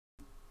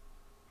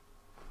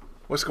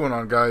What's going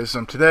on, guys?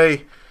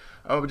 Today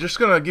I'm just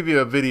gonna give you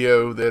a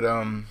video that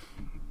I've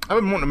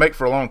been wanting to make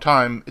for a long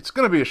time. It's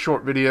gonna be a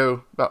short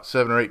video, about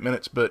 7 or 8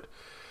 minutes, but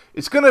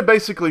it's gonna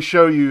basically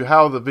show you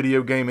how the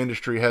video game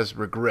industry has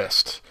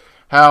regressed,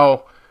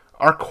 how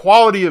our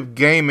quality of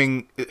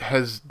gaming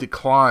has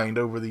declined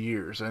over the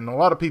years, and a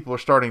lot of people are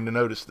starting to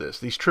notice this.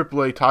 These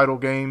AAA title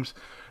games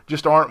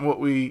just aren't what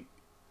we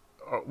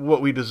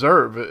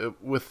deserve.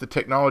 With the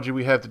technology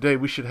we have today,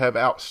 we should have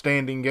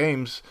outstanding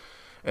games.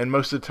 And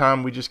most of the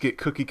time we just get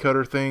cookie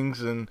cutter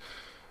things and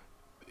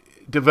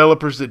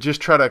developers that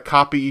just try to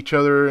copy each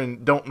other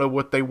and don't know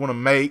what they want to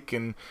make,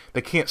 and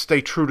they can't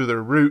stay true to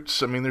their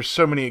roots. I mean, there's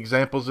so many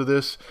examples of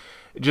this.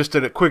 Just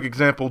a quick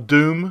example,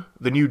 Doom,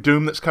 the new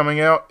Doom that's coming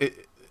out,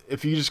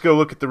 if you just go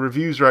look at the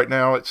reviews right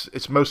now,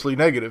 it's mostly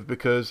negative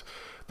because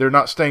they're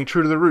not staying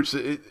true to their roots.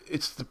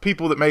 It's the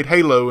people that made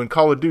Halo and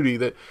Call of Duty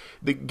that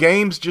the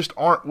games just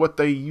aren't what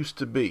they used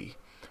to be.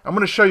 I'm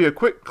going to show you a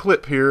quick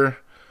clip here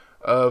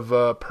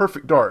of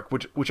Perfect Dark,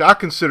 which I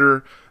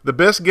consider the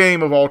best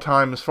game of all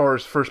time as far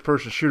as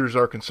first-person shooters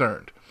are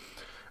concerned.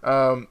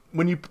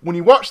 When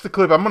you watch the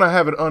clip, I'm gonna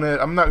have it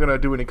unedited. I'm not gonna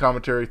do any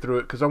commentary through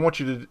it because I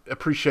want you to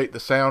appreciate the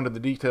sound and the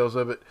details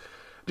of it.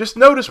 Just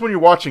notice when you're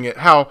watching it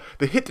how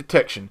the hit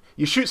detection.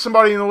 You shoot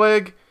somebody in the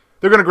leg,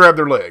 they're gonna grab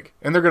their leg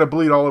and they're gonna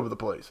bleed all over the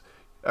place.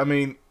 I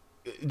mean,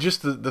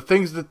 just the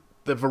things that.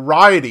 The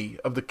variety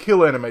of the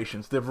kill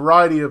animations, the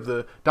variety of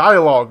the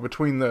dialogue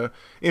between the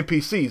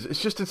NPCs,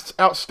 it's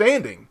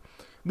outstanding.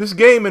 This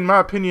game, in my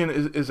opinion,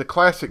 is a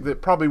classic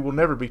that probably will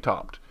never be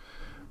topped.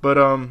 But,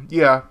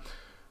 yeah,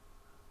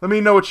 let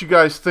me know what you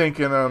guys think.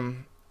 And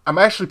I'm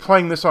actually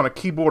playing this on a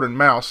keyboard and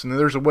mouse, and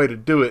there's a way to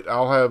do it.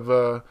 I'll have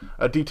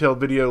a detailed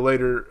video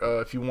later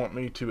if you want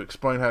me to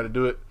explain how to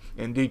do it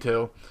in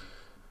detail.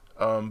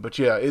 But,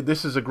 yeah,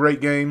 this is a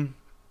great game,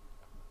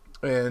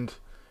 and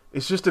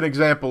it's just an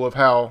example of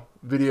how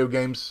video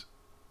games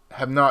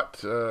have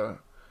not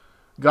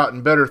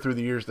gotten better through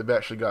the years. They've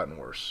actually gotten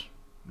worse.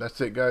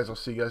 That's it, guys. I'll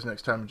see you guys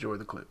next time. Enjoy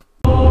the clip.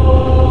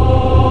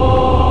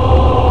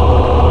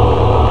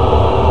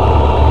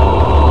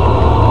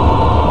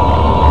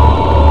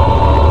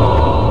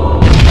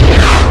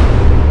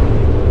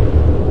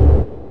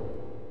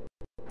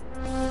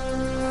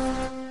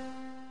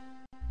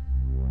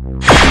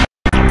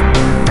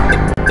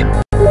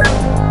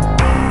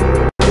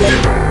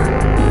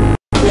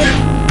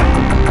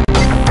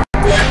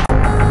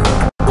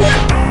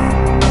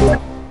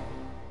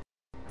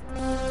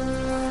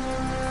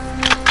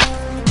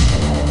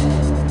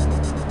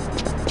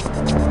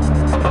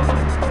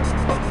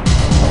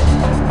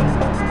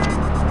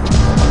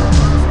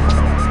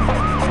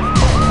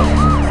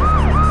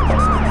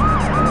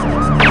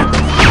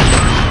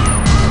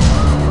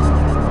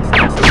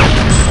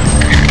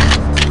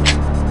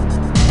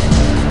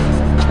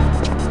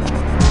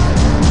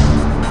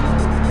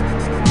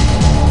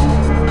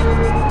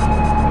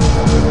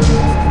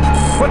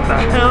 What the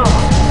hell?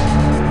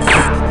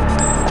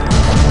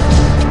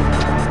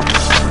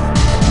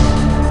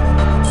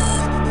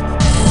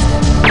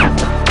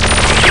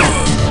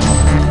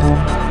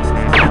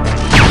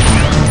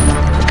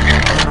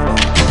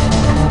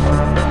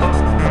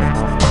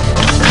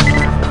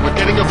 We're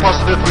getting a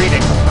positive reading.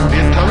 The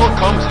internal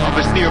comms hub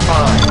is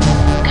nearby.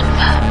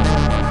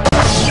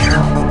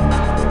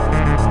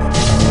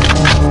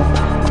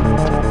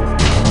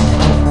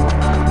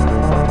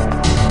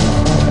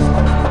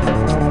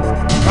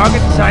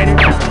 Target sighted.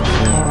 You're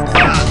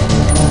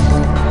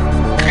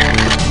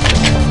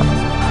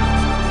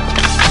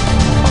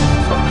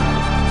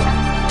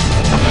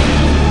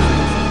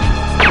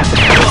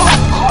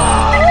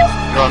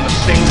on the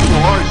same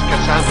floor as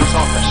Cassandra's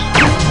office.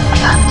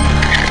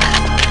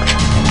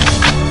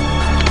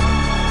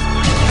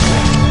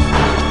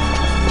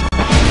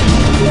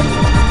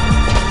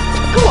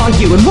 Who are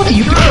you and what are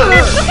you doing?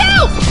 Look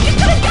out! She's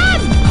got a gun!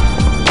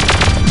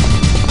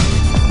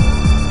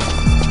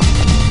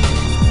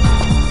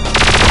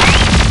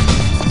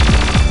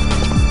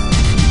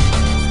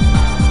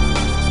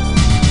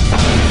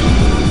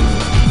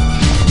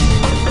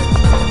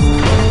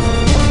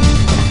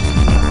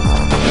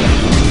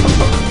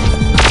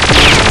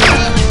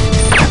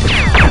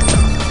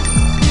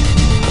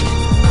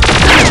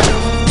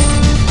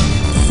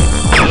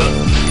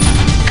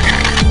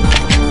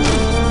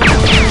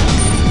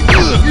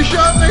 You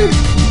shot me!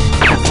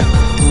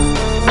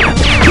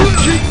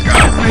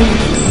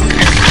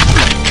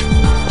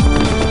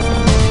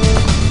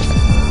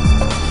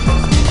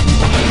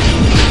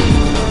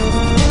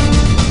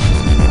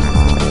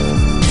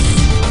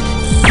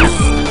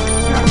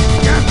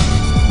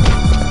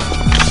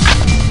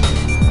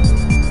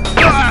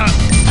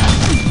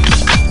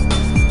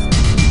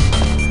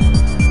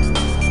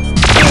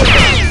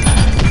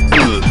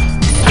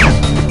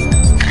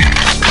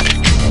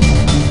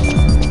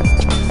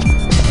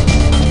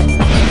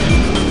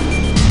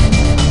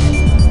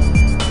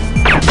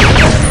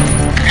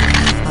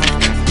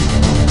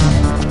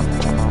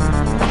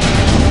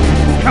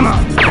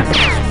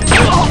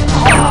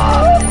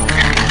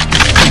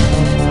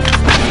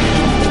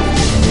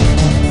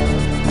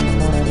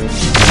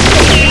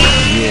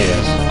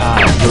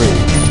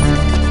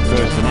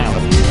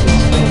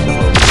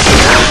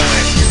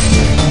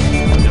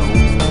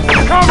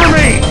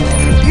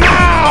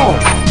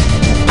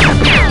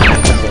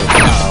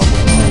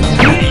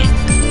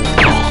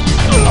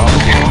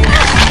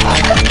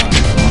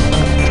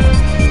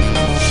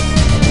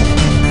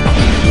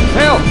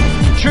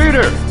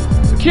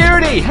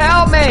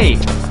 Hey!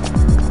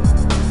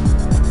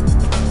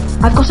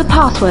 I've got a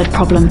password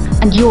problem,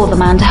 and you're the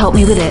man to help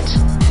me with it.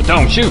 But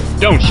don't shoot!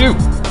 Don't shoot!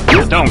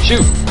 But don't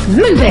shoot!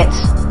 Move it!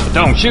 But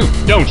don't shoot!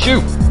 Don't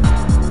shoot!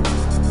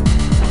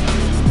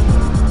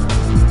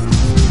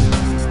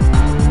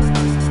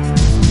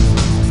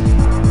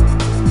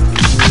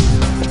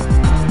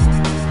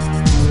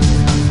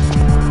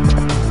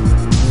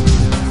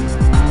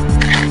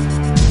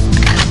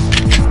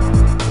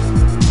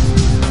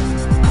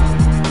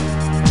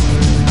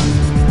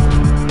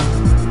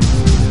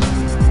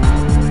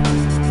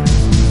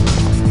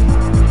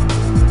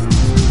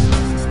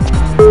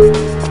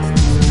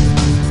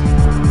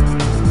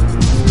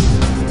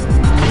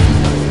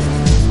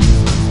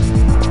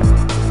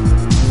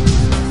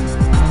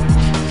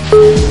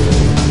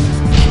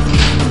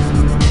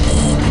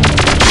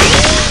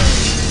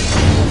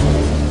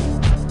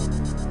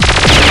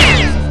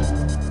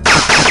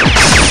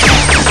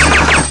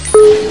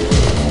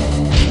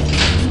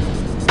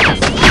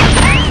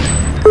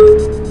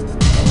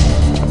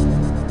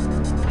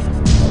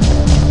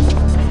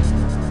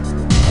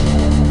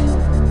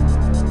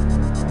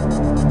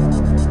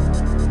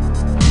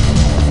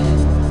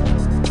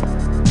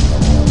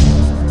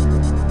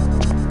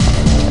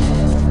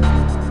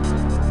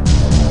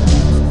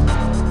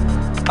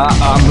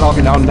 I'm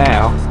logging on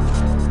now.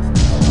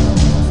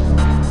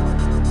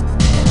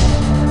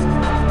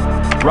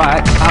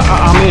 Right,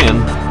 I'm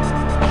in.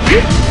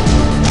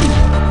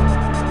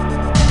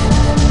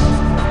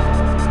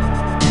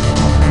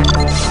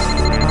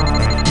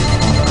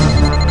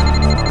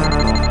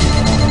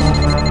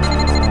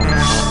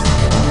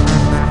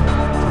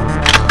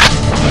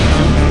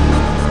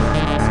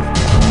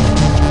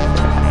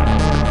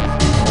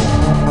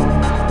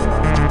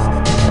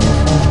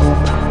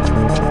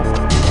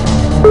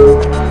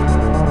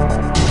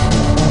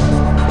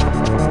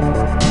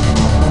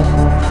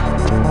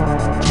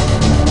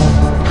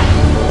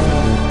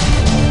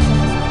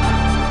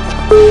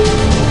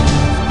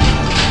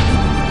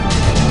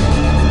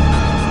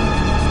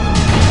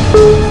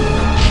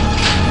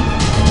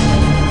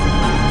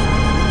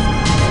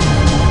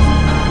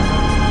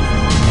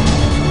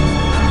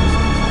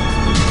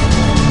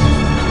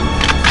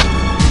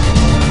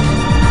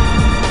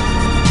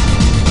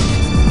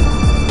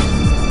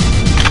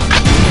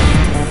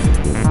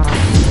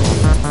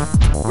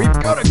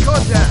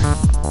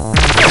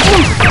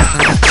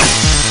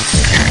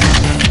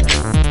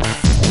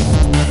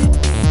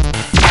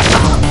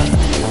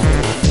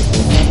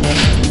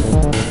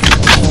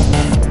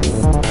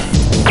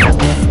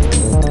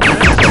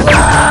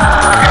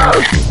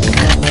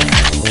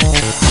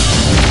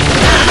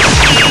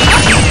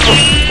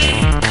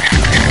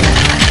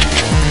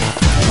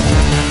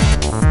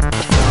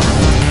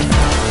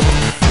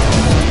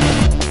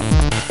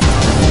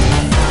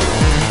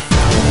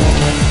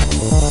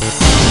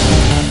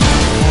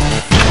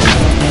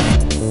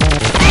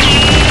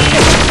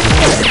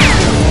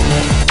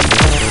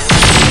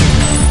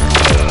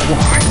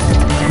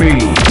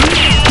 Me.